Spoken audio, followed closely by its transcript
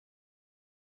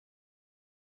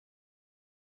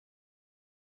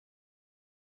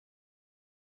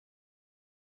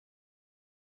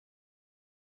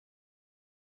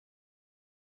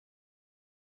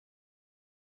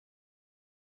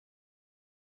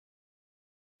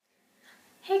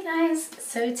Hey guys,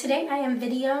 so today I am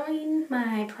videoing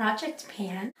my project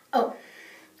pan. Oh,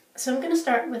 so I'm gonna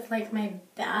start with like my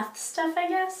bath stuff, I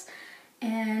guess.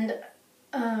 And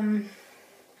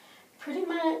pretty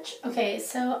much, okay,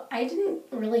 so I didn't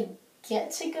really get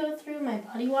to go through my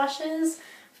body washes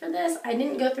for this. I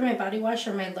didn't go through my body wash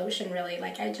or my lotion really.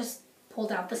 Like I just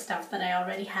pulled out the stuff that I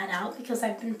already had out because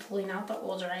I've been pulling out the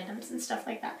older items and stuff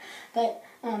like that. But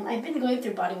I've been going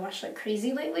through body wash like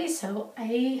crazy lately, so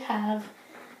I have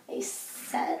a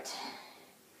set.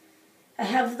 I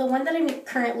have the one that I'm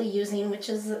currently using, which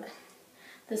is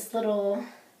this little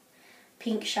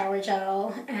pink shower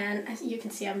gel, and as you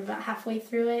can see I'm about halfway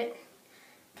through it,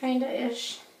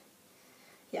 kinda-ish.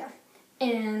 Yeah,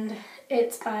 and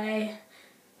it's by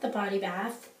the Body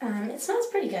Bath. It smells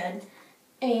pretty good.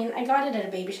 I mean, I got it at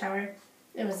a baby shower.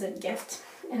 It was a gift,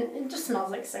 and it just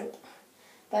smells like soap.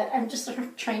 But I'm just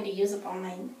trying to use up all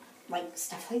my like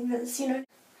stuff like this, you know.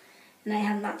 And I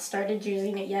have not started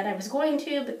using it yet. I was going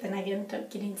to, but then I ended up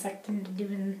getting sucked into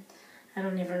doing, I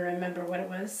don't even remember what it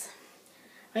was.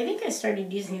 I think I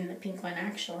started using the pink one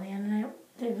actually, and I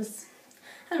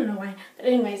don't know why. But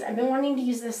anyways, I've been wanting to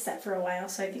use this set for a while,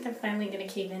 so I think I'm finally going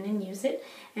to cave in and use it.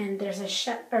 And there's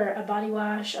a body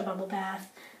wash, a bubble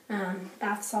bath,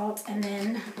 bath salt, and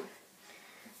then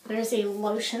there's a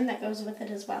lotion that goes with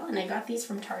it as well. And I got these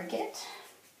from Target.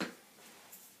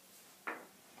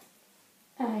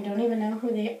 I don't even know who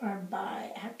they are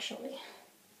by, actually.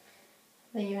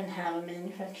 They even have a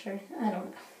manufacturer. I don't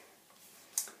know.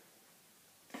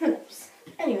 Who knows?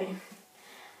 Anyway.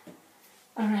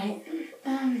 Alright.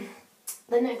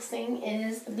 The next thing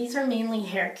is, these are mainly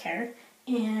hair care.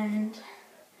 And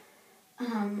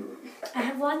I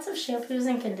have lots of shampoos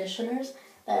and conditioners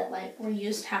that like were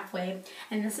used halfway,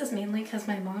 and this is mainly because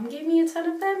my mom gave me a ton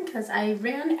of them because I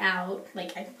ran out,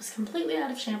 like I was completely out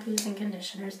of shampoos and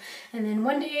conditioners. And then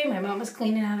one day my mom was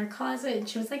cleaning out her closet and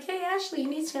she was like, "Hey Ashley, you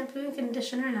need shampoo and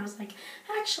conditioner?" And I was like,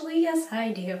 "Actually, yes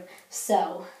I do."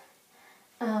 So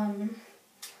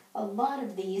a lot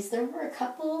of these, there were a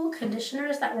couple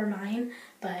conditioners that were mine,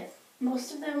 but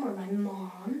most of them were my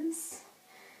mom's.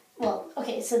 Well,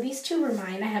 okay, so these two were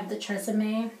mine. I have the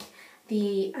Tresemme,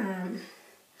 the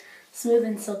Smooth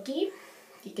and Silky,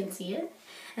 if you can see it.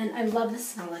 And I love the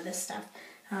smell of this stuff.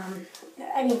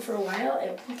 I mean, for a while,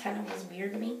 it kind of was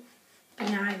weird to me. But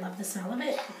now I love the smell of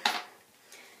it.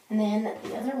 And then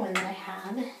the other one that I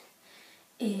have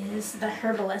is the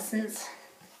Herbal Essence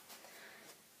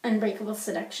Unbreakable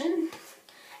Seduction.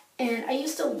 And I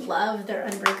used to love their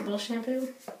Unbreakable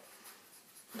shampoo.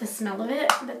 The smell of it.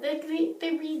 But they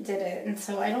redid it. And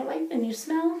so I don't like the new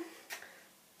smell.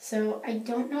 So I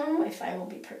don't know if I will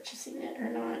be purchasing it or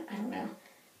not. I don't know.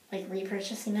 Like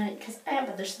repurchasing it, because I have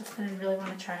other stuff that I really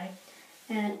want to try.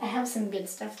 And I have some good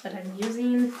stuff that I'm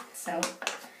using. So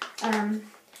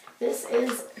this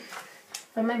is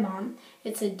from my mom.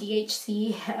 It's a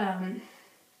DHC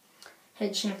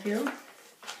head shampoo.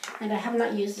 And I have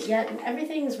not used it yet. And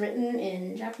everything's written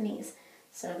in Japanese.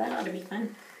 So that ought to be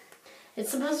fun.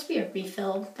 It's supposed to be a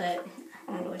refill, but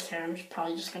I don't really care. I'm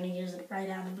probably just going to use it right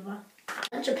out of the box.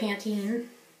 Bunch of Pantene.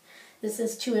 This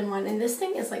is 2-in-1, and this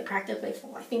thing is like practically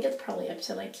full. I think it's probably up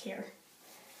to like here.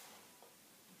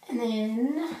 And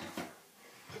then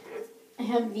I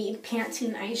have the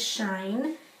Pantene Ice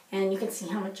Shine, and you can see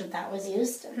how much of that was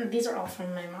used. And these are all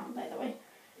from my mom, by the way.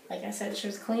 Like I said, she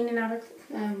was cleaning out her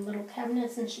little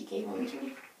cabinets, and she gave them to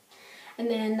me. And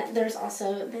then there's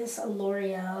also this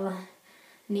L'Oreal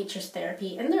Nature's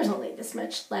Therapy, and there's only this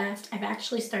much left. I've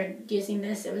actually started using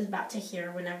this. It was about to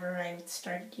here whenever I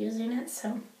started using it,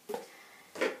 so.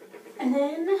 And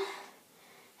then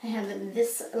I have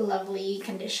this lovely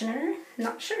conditioner.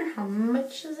 Not sure how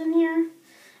much is in here.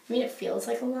 I mean, it feels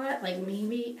like a lot, like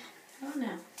maybe, I don't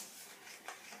know.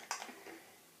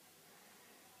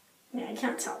 Yeah, I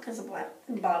can't tell because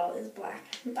the bottle is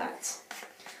black, but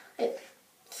it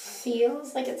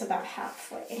feels like it's about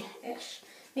halfway-ish.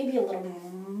 Maybe a little,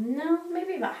 no,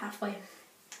 maybe about halfway.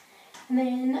 And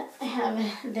then I have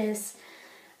this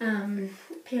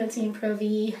Pantene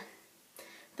Pro-V,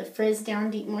 the Frizz Down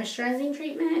Deep Moisturizing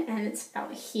Treatment, and it's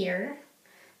about here.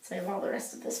 So I have all the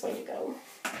rest of this way to go.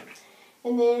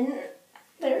 And then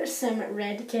there's some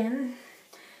Redken.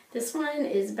 This one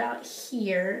is about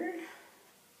here.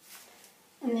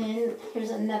 And then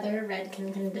here's another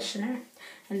Redken conditioner,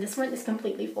 and this one is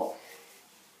completely full.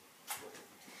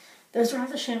 Those are all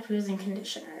the shampoos and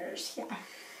conditioners, yeah.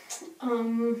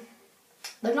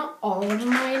 They're not all of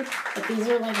mine, but these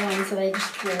are like ones that I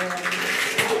just really want to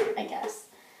use, I guess.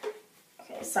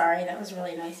 Okay, sorry, that was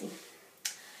really noisy.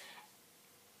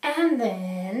 And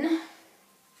then,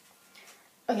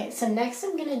 okay, so next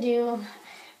I'm going to do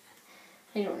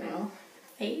I don't know,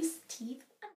 face, teeth,